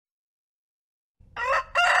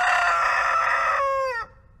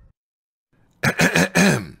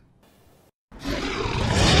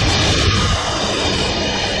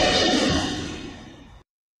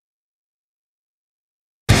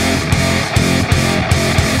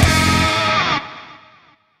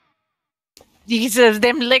Jesus,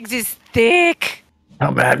 them legs is thick.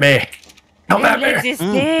 Come at me. Come Them at legs me. is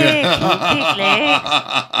thick. Thick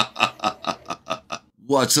legs.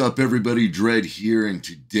 What's up, everybody? Dread here, and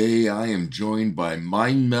today I am joined by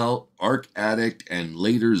MyndMelt, Ark Addikt, and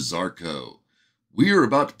later Zarko. We are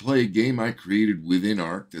about to play a game I created within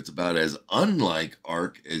Ark that's about as unlike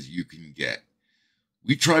Ark as you can get.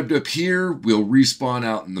 We tribed up here, we'll respawn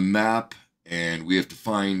out in the map, and we have to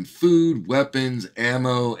find food, weapons,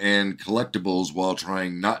 ammo, and collectibles while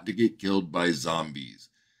trying not to get killed by zombies.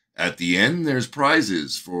 At the end, there's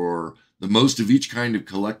prizes for the most of each kind of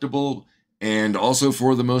collectible, and also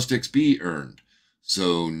for the most XP earned.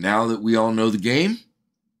 So now that we all know the game,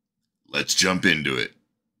 let's jump into it.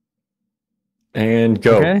 And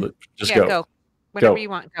go. Okay. Just Yeah, go. Whenever Go. you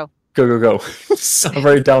want, go. Go, go, go. I'm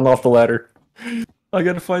right down off the ladder. I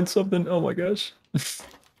gotta find something. Oh my gosh.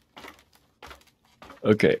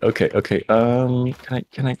 Okay.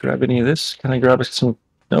 Can I grab any of this? Can I grab some?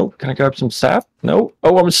 No. Can I grab some sap? No.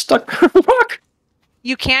 Oh, I'm stuck on a rock.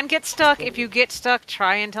 You can get stuck. If you get stuck,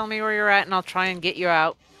 try and tell me where you're at, and I'll try and get you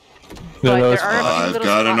out. No, But no, there it's are a few I've little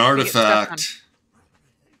got an spots to get stuck on. artifact.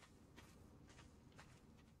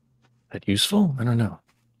 that useful? I don't know.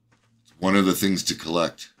 One of the things to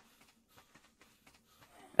collect.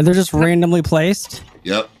 And they're just randomly placed?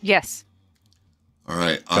 Yep. Yes. All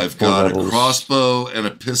right. Got I've 4 got a levels. crossbow and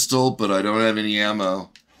a pistol, but I don't have any ammo.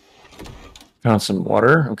 Found some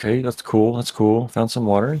water. Okay, that's cool. That's cool. Found some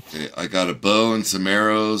water. Okay, I got a bow and some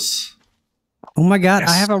arrows. Oh my god, I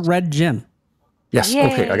Yes. have a red gem. Yes. Yay.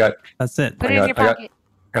 Okay, I got That's it. Put I it in your got- pocket.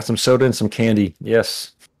 some soda and some candy.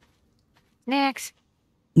 Yes. Next.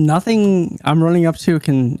 Nothing I'm running up to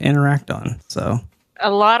can interact on, so. A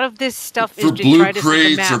lot of this stuff is For to blue try to see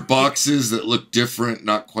the crates or map. boxes that look different,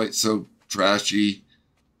 not quite so trashy.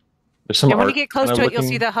 There's some And when you art get close kinda to it, you'll see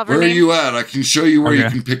looking- the hover Where are name. you at? I can show you where you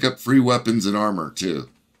Okay. can pick up free weapons and armor, too.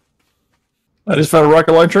 I just found a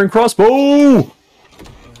rocket launcher and crossbow.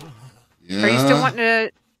 Yeah. Are you still wanting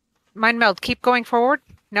to mind meld? Keep going forward.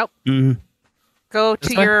 Nope. Mm. Go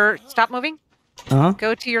This to way? your. Stop moving. Uh-huh.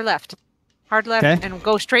 Go to your left. Hard left, Okay. and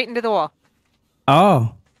go straight into the wall.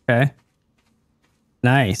 Oh, okay.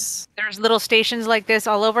 Nice. There's little stations like this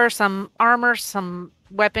all over. Some armor, some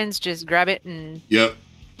weapons. Just grab it and Yep.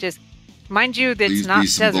 just. Mind you, that's Please not be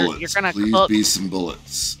some desert. bullets. You're gonna Please cook. be some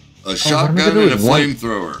bullets. A I'm shotgun gonna do and a it one-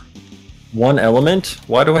 flamethrower. One element?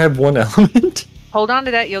 Why do I have one element? Hold on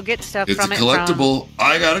to that. You'll get stuff It's a from it. collectible.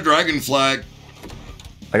 I got a dragon flag.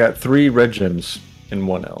 I got 3 red gems in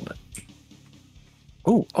one element.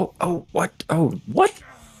 Oh, what? Oh, what?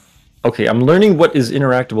 Okay, I'm learning what is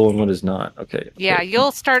interactable and what is not. Okay. Yeah, okay.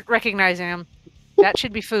 you'll start recognizing them. That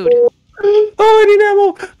should be food. Oh, I need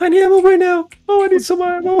ammo! I need ammo right now! Oh, I need some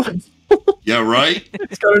ammo! Yeah, right?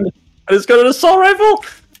 I just got an assault rifle!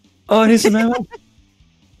 Oh, I need some ammo!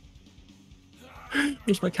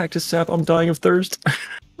 Here's my cactus sap. I'm dying of thirst.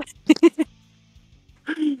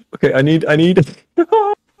 Okay, I need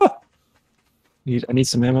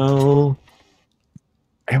some ammo.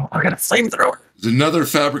 Ammo. I got a flamethrower. There's another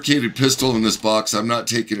fabricated pistol in this box. I'm not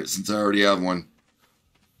taking it since I already have one.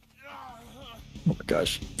 Oh my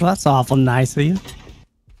gosh. Well, that's awful nice of you.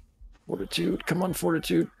 Fortitude. Come on,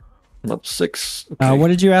 fortitude. I'm up 6. Okay. What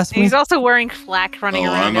did you ask me? He's also wearing flak running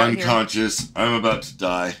Oh, around I'm out here. unconscious. I'm about to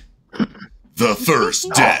die. The first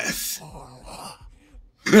death.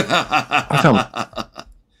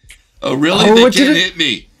 Oh, really? Oh, They what did can't it- hit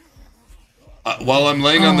me. While I'm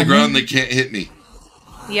laying on the ground, they can't hit me.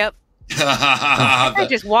 Yep. I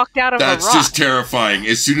just walked out of That's a rock. just terrifying.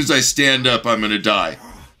 As soon as I stand up, I'm going to die.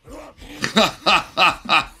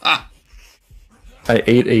 I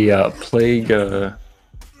ate a plague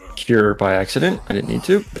cure by accident. I didn't need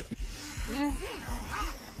to.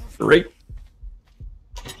 Great.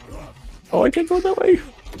 Oh, I can't go that way.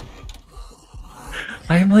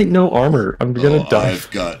 I have like no armor. I'm gonna die. I've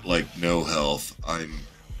got like no health.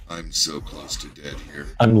 I'm so close to dead here.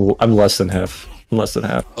 I'm less than half. I'm less than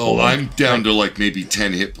half. Oh, I'm down to like maybe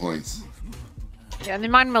 10 hit points. Yeah, and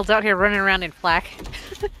then MyndMelt's out here running around in flak.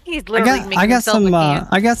 He's I literally got making himself some a can.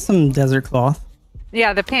 I got some desert cloth.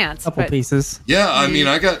 Yeah, the pants. Couple But pieces. Yeah, I mean,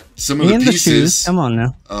 I got some of And the the shoes. pieces. Come on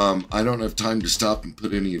now. I don't have time to stop and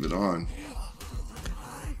put any of it on.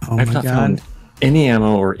 Oh I've my not god. found any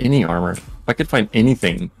ammo or any armor. If I could find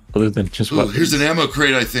anything other than just Oh, weapons. here's an ammo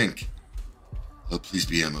crate, I think. Oh, please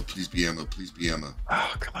be ammo. Please be ammo. Please be ammo.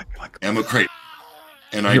 Oh, come on. Ammo crate.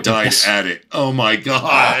 And I Yep, died yes. at it. Oh my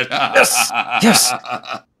god. Yes.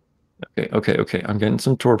 Okay. I'm getting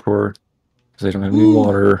some torpor because I don't have any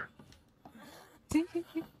water.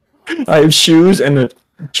 I have shoes and a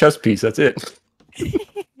chest piece. That's it.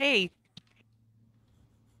 Hey,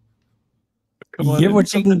 Come on, Get I what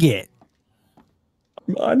need you can something- get.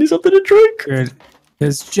 I need something to drink. Good.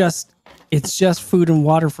 It's just food and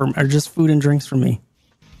water or just food and drinks for me.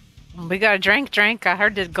 We got a drink. I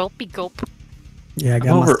heard the gulpy gulp. Yeah, I I'm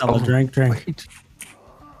got over- myself a drink. Wait.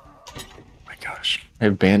 Oh my gosh. I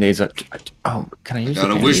have band-aids. Oh, can I use Got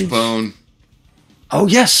the a band-aids? wishbone. Oh,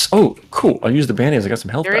 yes. Oh, cool. I'll use the band-aids. I got some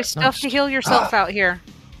health There back. is stuff Nice. to heal yourself out here.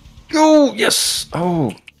 Oh, yes.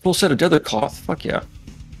 Oh, full set of tether cloth. Fuck yeah.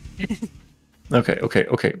 Okay.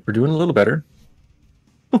 We're doing a little better.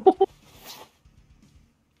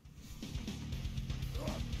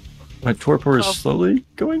 My torpor is slowly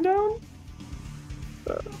going down.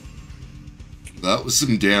 That was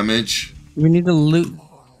some damage. Do we need to loot?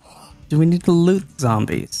 Do we need to loot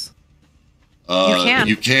zombies? can.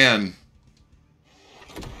 You can.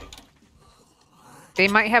 They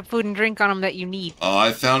might have food and drink on them that you need. Oh,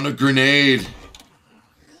 I found a grenade.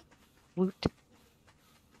 Woot.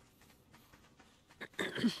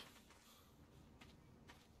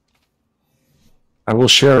 I will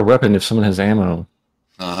share a weapon if someone has ammo.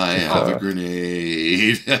 I have a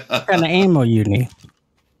grenade. What kind of ammo you need?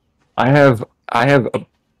 I have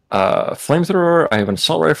a flamethrower, I have an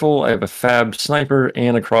assault rifle, I have a fab sniper,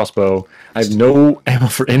 and a crossbow. I have no ammo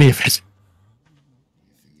for any of it.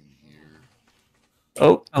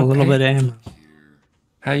 Oh, A little bit of ammo.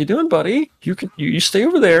 How you doing, buddy? You stay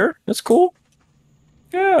over there. That's cool.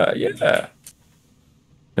 Yeah.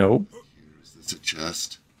 No, Is this a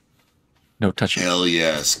chest? no touching. Hell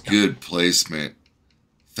yes. Good placement.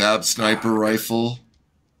 Fab sniper rifle.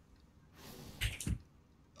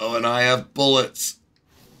 Oh, and I have bullets.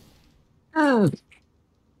 I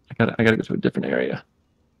gotta go to a different area.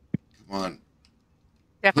 Come on.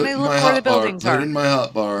 Definitely in look my where the hot bar. buildings Put are. it in my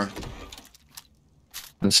hot bar.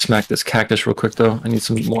 And smack this cactus real quick though. I need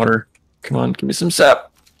some water. Come on, give me some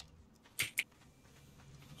sap.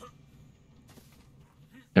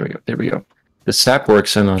 There we go. The sap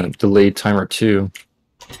works in a delayed timer too.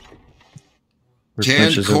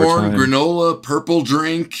 Canned Replenishes over corn, time. granola, purple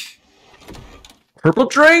drink. Purple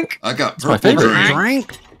drink. I got my purple favorite. drink.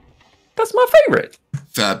 Drink. That's my favorite.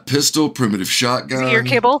 Fab pistol, primitive shotgun. Your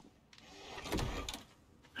kibble.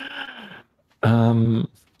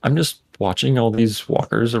 I'm just watching all these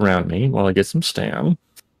walkers around me while I get some stam.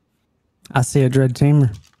 I see a dread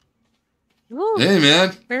tamer. Ooh, Hey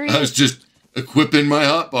man, very I was just equipping my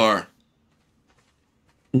hot bar.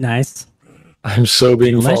 Nice. I'm so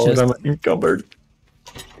being Delicious. followed. I'm encumbered.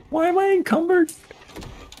 Why am I encumbered?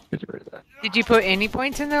 Get rid of that. Did you put any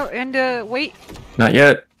points into weight? Not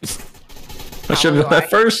yet. I should have done why? that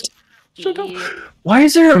first. Should've done- Yeah. Why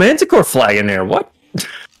is there a manticore flag in there? What?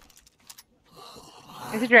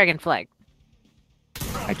 It's a dragon flag.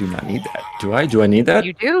 I do not need that. Do I? Do I need that?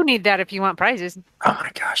 You do need that if you want prizes. Oh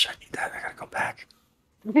my gosh, I need that. I gotta go back.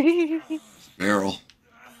 Barrel.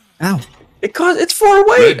 Ow. It's 4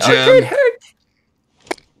 weight. Red gem. Okay,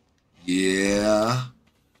 heck. Yeah.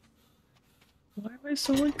 Why am I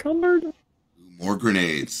so encumbered? Ooh, more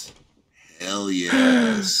grenades. Hell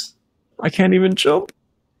yes. I can't even jump.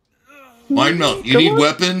 MyndMelt, you Come need on.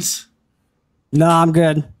 weapons? No, I'm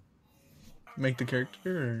good. Make the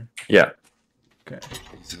character? Yeah. Or... Okay.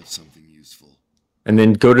 Please have something useful. And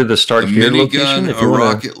then go to the A start here location minigun, if a you want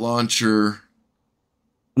rocket launcher.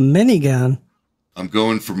 A minigun. I'm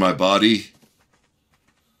going for my body.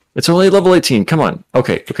 It's only level 18. Come on.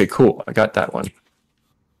 Okay, cool. I got that one.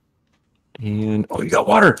 And oh, you got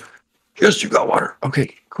water. Yes, you got water.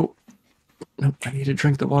 Okay, cool. Nope, I need to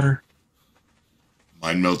drink the water.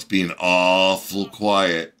 MyndMelt's being awful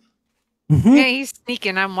quiet. Yeah, he's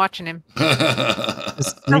sneaking. I'm watching him.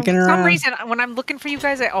 Just For sneaking some around. reason, when I'm looking for you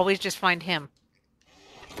guys, I always just find him.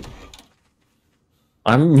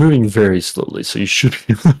 I'm moving very slowly, so you should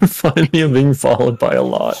be able to find me. I'm being followed by a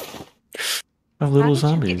lot of little How did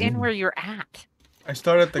zombies. you get in where you're at? I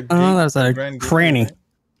started at the Oh, there's a Grand Gate, cranny. right?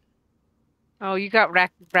 Oh, you got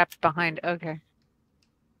wrapped behind. Okay.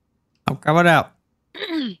 I'm coming out.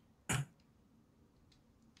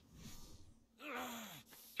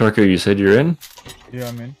 Tarko, you said you're in? Yeah,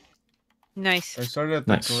 I mean. Nice. I started at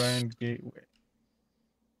the Nice. Grand Gateway.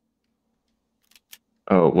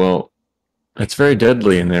 Oh, well, it's very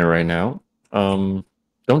deadly in there right now. Don't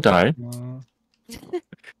die.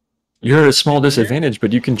 You're at a small disadvantage,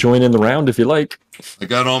 but you can join in the round if you like. I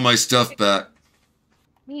got all my stuff back.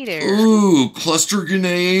 Me there. Ooh, cluster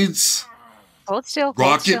grenades. Hold still. Hold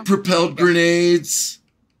Rocket still. propelled grenades.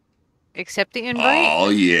 Accept the invite. Oh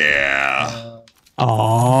yeah.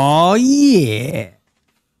 Oh, yeah.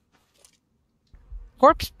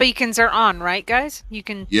 Corpse beacons are on, right, guys? You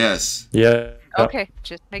can. Yes. Yeah. Okay,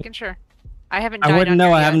 just making sure. I haven't. I died wouldn't on know.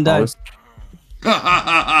 here I yet. haven't Oh, died. it's-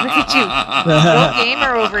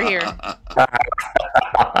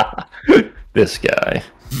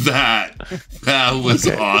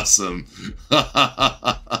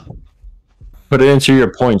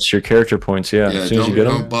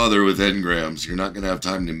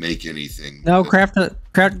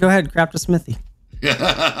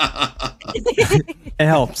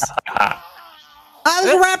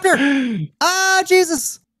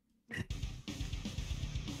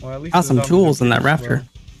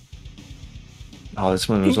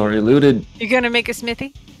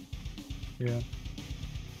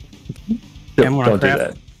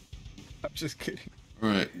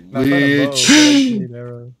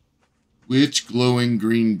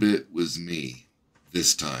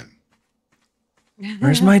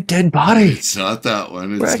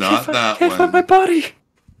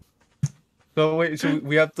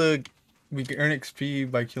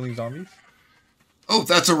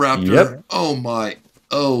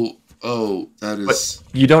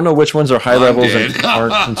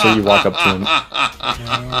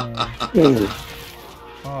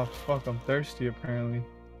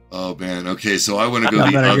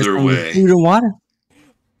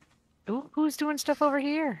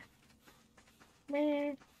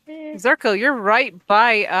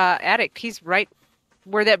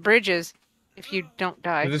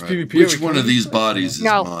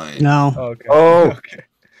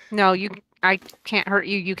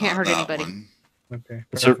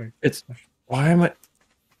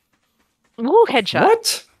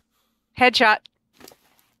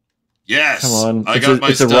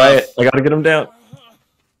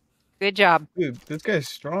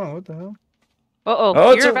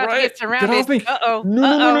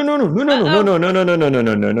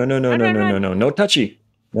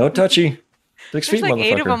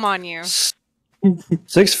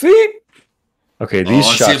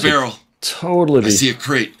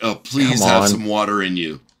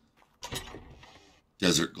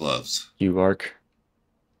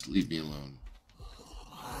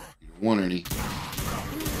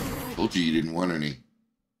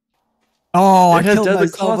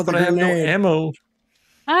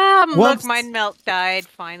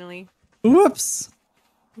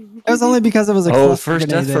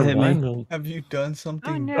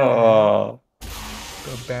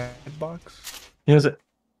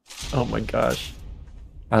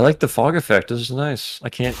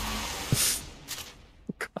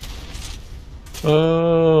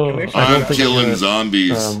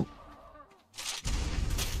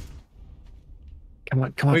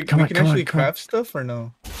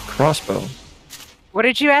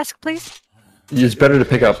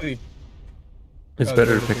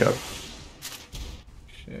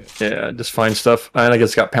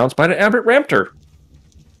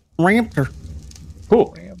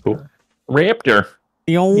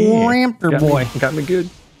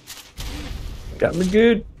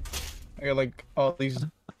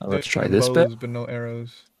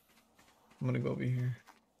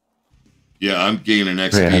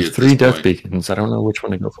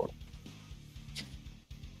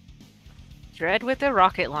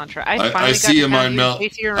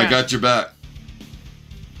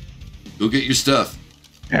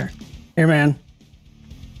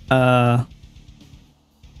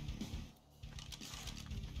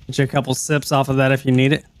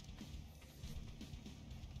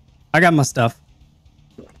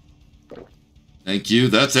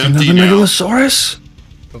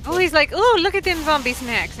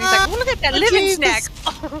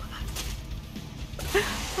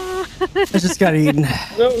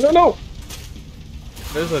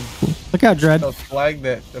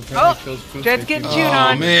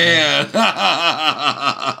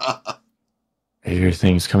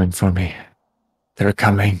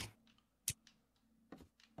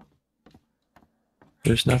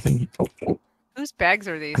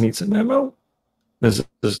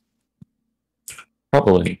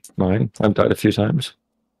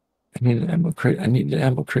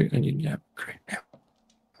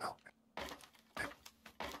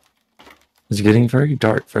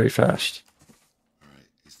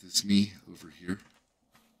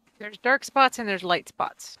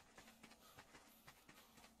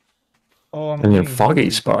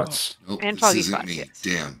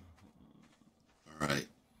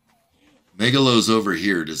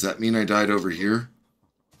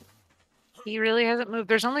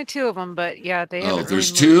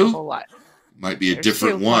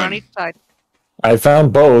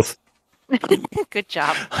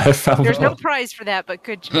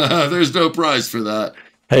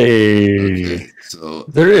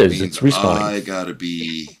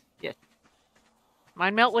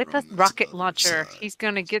 MyndMelt with a On this rocket other launcher. side. He's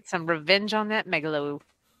gonna get some revenge on that Megalo.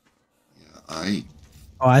 Yeah,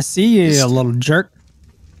 Oh, I see you, Missed you it. little jerk.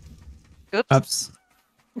 Oops. Oops.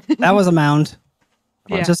 That was a mound.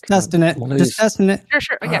 Yeah. Just testing it. What Just is- testing it.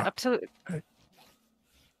 Sure. Yeah, absolutely.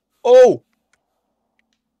 Oh!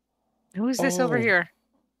 Who is this over Oh. here?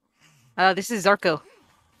 This is Zarko.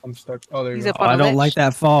 I'm stuck. Oh, there you He's go. up Oh, on I the don't like ledge.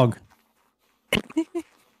 that fog.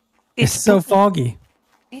 It's so foggy.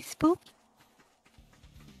 It's spooky.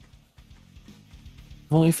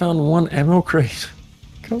 I've only found one ammo crate.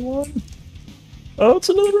 Come on. Oh, it's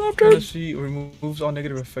another raptor. Fantasy removes all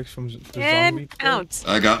negative effects from the zombie. And pounce.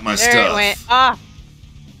 I got my There stuff. it went. Ah.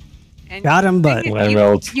 And Got him, but you,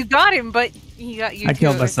 MyndMelt. you got him, but he got you I too.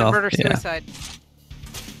 killed It's a myself, murder yeah. suicide.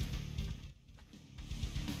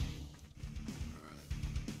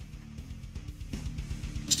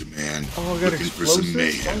 Just a man Oh, I got looking for some explosives?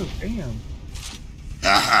 mayhem. Oh, damn.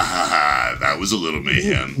 Ha ha ha ha! That was a little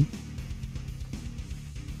mayhem.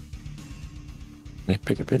 Can I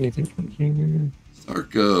pick up anything from here?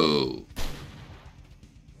 Zarko. You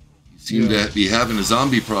seem to be having a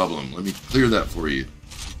zombie problem. Let me clear that for you.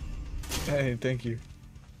 Hey, thank you.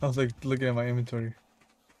 I was like looking at my inventory.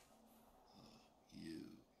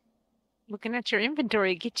 Looking at your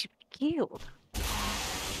inventory, get you killed.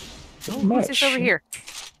 So What's this over here?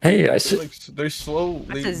 Hey, I They're, see. like, they're slow.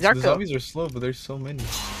 That's They, a the Zarko. zombies are slow, but there's so many.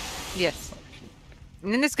 Yes.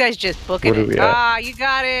 And then this guy's just booking What are it. we at? Ah, you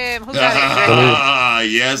got him. Who got it? Ah,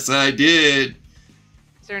 yes, I did.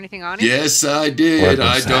 Is there anything on it? Yes, I did. What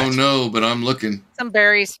I was don't that? know, but I'm looking. Some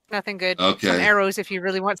berries. Nothing good. Some Okay. arrows if you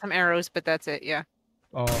really want some arrows, but that's it. Yeah.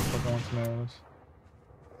 Oh, fuck, I want some arrows.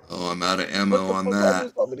 Oh, I'm out of ammo on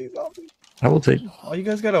that. I will take. Oh, you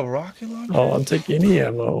guys got a rocket launcher? Oh, I'll take any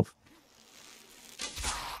ammo.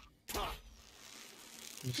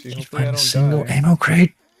 You see, Can you hopefully I find a don't single die. ammo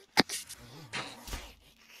crate?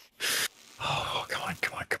 Oh, come on,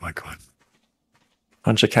 come on, come on, come on.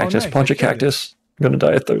 Punch a cactus, nice, punch I a killed it. cactus. I'm gonna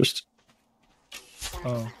die of thirst.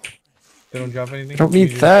 Oh. They don't drop anything? I don't You need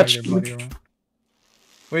just drag thatch, their body around?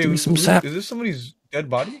 Wait, Give me some sap. is this somebody's dead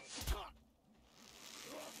body?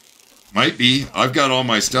 Might be. I've got all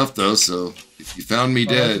my stuff though, so if you found me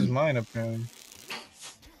Oh, this is dead, mine apparently.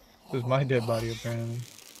 This is my dead body apparently.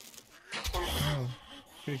 Oh,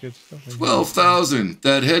 pretty good stuff. in here. 12,000.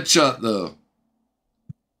 That headshot though.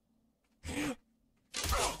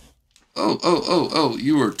 Oh!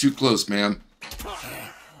 You were too close, ma'am.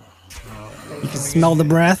 you can smell the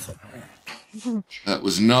breath. That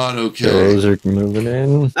was not okay. Those are moving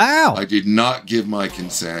in. Ow! I did not give my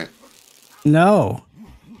consent. No.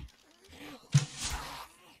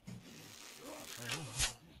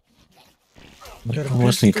 I'm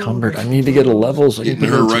almost encumbered. I need to get a level so I can Hitting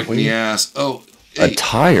get her into right in the wing. ass. Oh, A hey.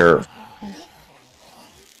 tire.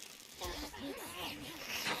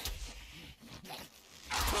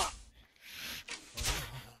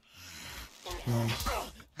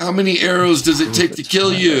 How many arrows does it take to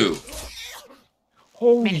kill you?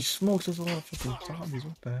 Holy smokes, there's a lot of fucking zombies.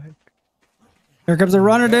 What the heck? Here comes a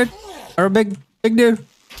runner, dude. Or a big dude.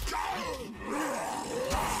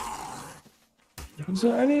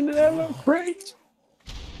 So I need an ammo crate.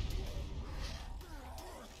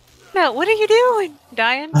 No, what are you doing?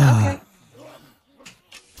 Dying? Okay.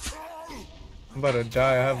 I'm about to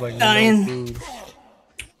die. I have like Dying. no food.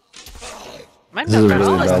 My This is a got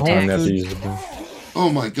all really his bad time to snacks. have to use the boom. Oh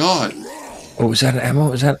my god. Oh, is that an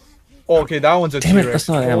ammo? Is that? Oh, okay, that one's a Damn it, T-Rex. that's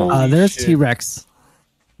not ammo. Holy There's shit. T-Rex.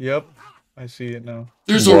 Yep, I see it now.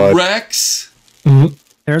 There's What? a Rex.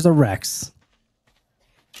 There's a Rex.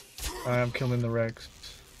 I am killing the Rex.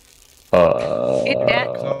 Get that.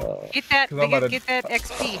 So, Get that. 'Cause I'm about to- Get that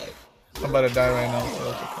XP. I'm about to die right now. So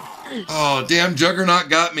it's okay. Oh, damn Juggernaut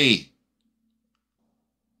got me.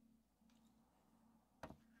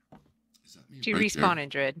 Is that me Do you right respawn there? in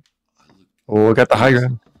Dread? Oh, I got the high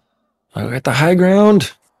ground. I got the high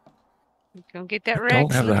ground. Go get that Rex.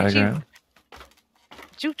 Don't have the Look high at you. ground.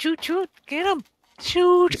 Shoot. Get him.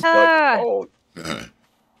 Shoot her. Oh,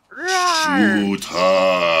 Rawr. Shoot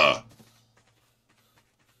her.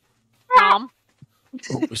 Mom.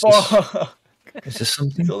 Oh, is this, fuck. is this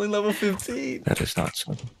something? It's only level 15. That is not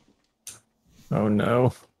something. Oh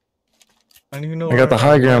no. I don't even know. I got the where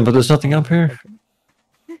high ground, but there's nothing up here.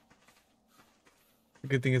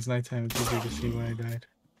 Good thing it's nighttime. It's easier to see where I died.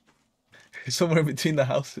 It's somewhere between the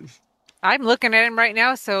houses. I'm looking at him right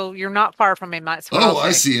now, so you're not far from him. That's what Oh, I'll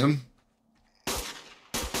I say. see him.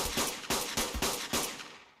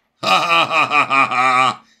 Ha ha ha ha ha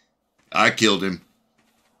ha. I killed him.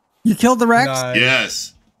 You killed the Rex? Nice.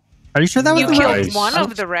 Yes. Are you sure that was You the killed Rex? Nice. one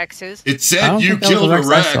of the Rexes. It I said don't you think that was killed the a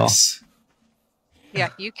Rex I saw. Rex. Yeah,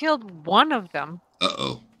 you killed one of them.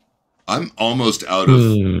 Uh-oh. I'm almost out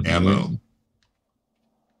of ammo.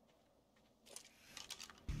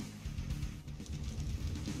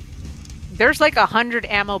 There's like 100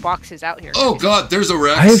 ammo boxes out here. Oh god, there's a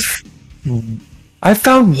Rex. I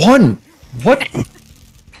found one. What?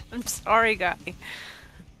 I'm sorry, guy.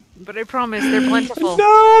 But I promise they're plentiful. No,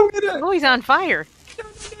 I'm gonna... Oh, he's on fire.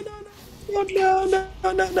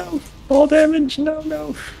 No. Fall damage.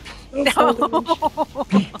 No. Fall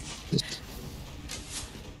damage.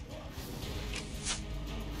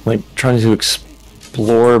 Like trying to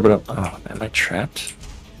explore, but am I trapped?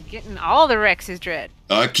 Getting all the Rexes, Dread.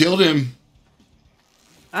 I killed him.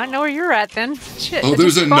 I know where you're at then. Shit. Oh, I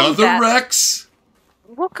there's just bumped another that. Rex?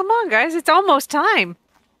 Well, come on, guys. It's almost time.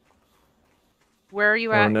 Where are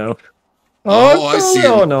you at? Oh no. Oh, I see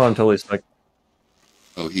him. Oh no, I'm totally stuck.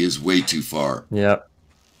 Oh, he is way too far. Yep.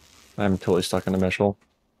 I'm totally stuck in the mesh hole.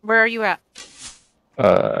 Where are you at?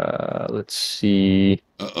 Let's see.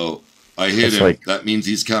 Uh-oh. I hit It's him. like- That means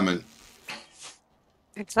he's coming.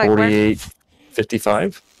 It's like where? 48,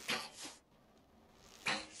 55.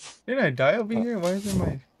 Didn't I die over here? Why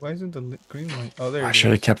isn't the green light? Oh, there I it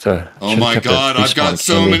should is. have kept a. Oh my god, I've got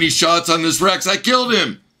so many shots on this Rex. I killed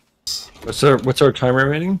him. What's our time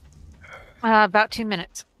remaining? About 2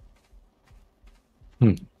 minutes.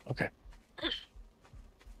 Okay.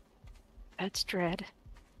 That's Dread.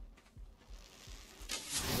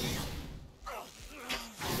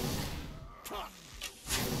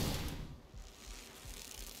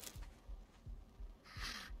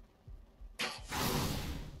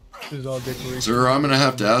 This is all decoration. Sir, I'm going to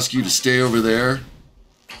have to ask you to stay over there.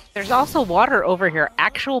 There's also water over here.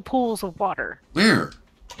 Actual pools of water. Where?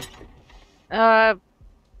 Where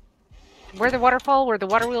the waterfall, where the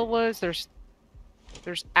water wheel was, there's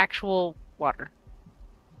actual water.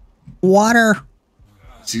 Water.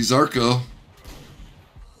 See Zarko.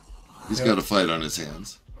 He's got a fight on his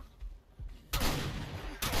hands.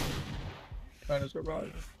 Trying to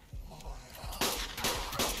survive.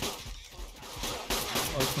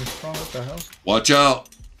 Oh, this one's strong. What the hell? Watch out.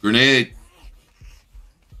 Grenade.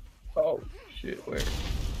 Oh, shit. Where?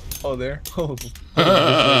 Oh, there. Oh.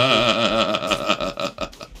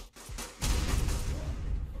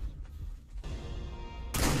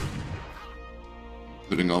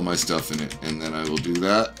 Putting all my stuff in it, and then I will do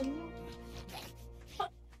that.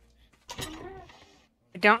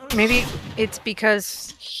 Maybe it's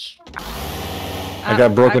because... I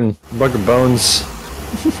got broken bones.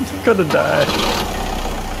 Gonna die.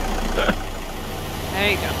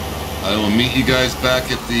 There you go. I will meet you guys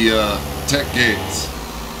back at the tech gates.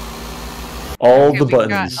 All Okay, the we've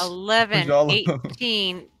buttons. got 11, All of them.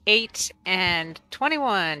 18, 8, and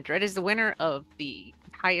 21. Dread is the winner of the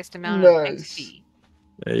highest amount of XP.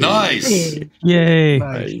 Hey. Nice. Yay.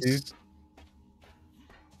 Nice, dude.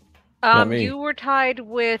 Not me. You were tied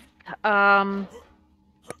with MyndMelt.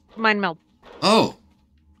 Oh,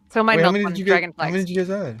 So Wait, how MyndMelt many won did you Dragon get? How many did Flags.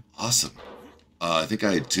 you guys have? awesome. I think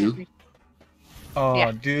I had 2. Oh,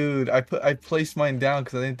 Yeah. dude, I placed mine down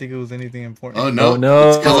because I didn't think it was anything important. Oh no, Oh, no.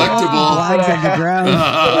 it's collectible. Flags on the ground.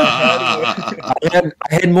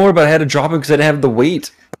 I had more, but I had to drop it because I didn't have the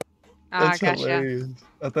weight. That's Gotcha. hilarious.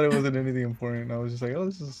 I thought it wasn't anything important. I was just like, oh,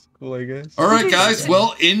 this is cool, I guess. All right, guys.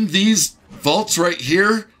 Well, in these vaults right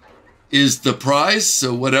here is the prize.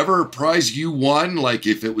 So whatever prize you won, like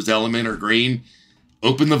if it was element or green,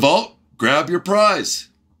 open the vault, grab your prize.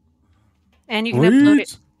 And you can upload it.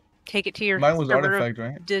 Sweet. Take it to your Mine was server of artifact,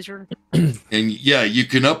 right? Discord. And yeah, you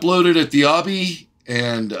can upload it at the obby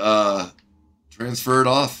and transfer it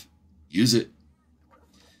off. Use it.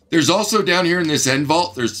 There's also down here in this end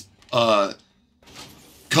vault, there's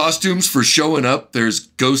costumes for showing up. There's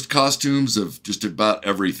ghost costumes of just about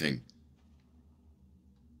everything.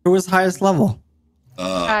 Who was the highest level?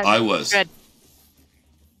 I was. Dread.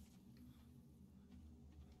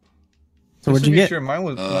 So what'd Just to you be get? Sure, mine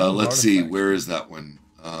was Let's see, artifact. where is that one?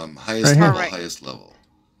 Highest Right here. level, Alright. highest level.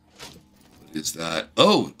 What is that?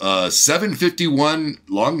 Oh, 751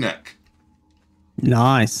 long neck.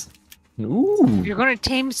 Nice. Ooh. You're going to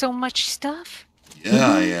tame so much stuff?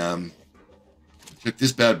 Yeah, I am. Check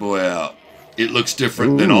this bad boy out. It looks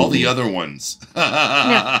different than all the other ones.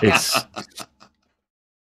 Yeah. It's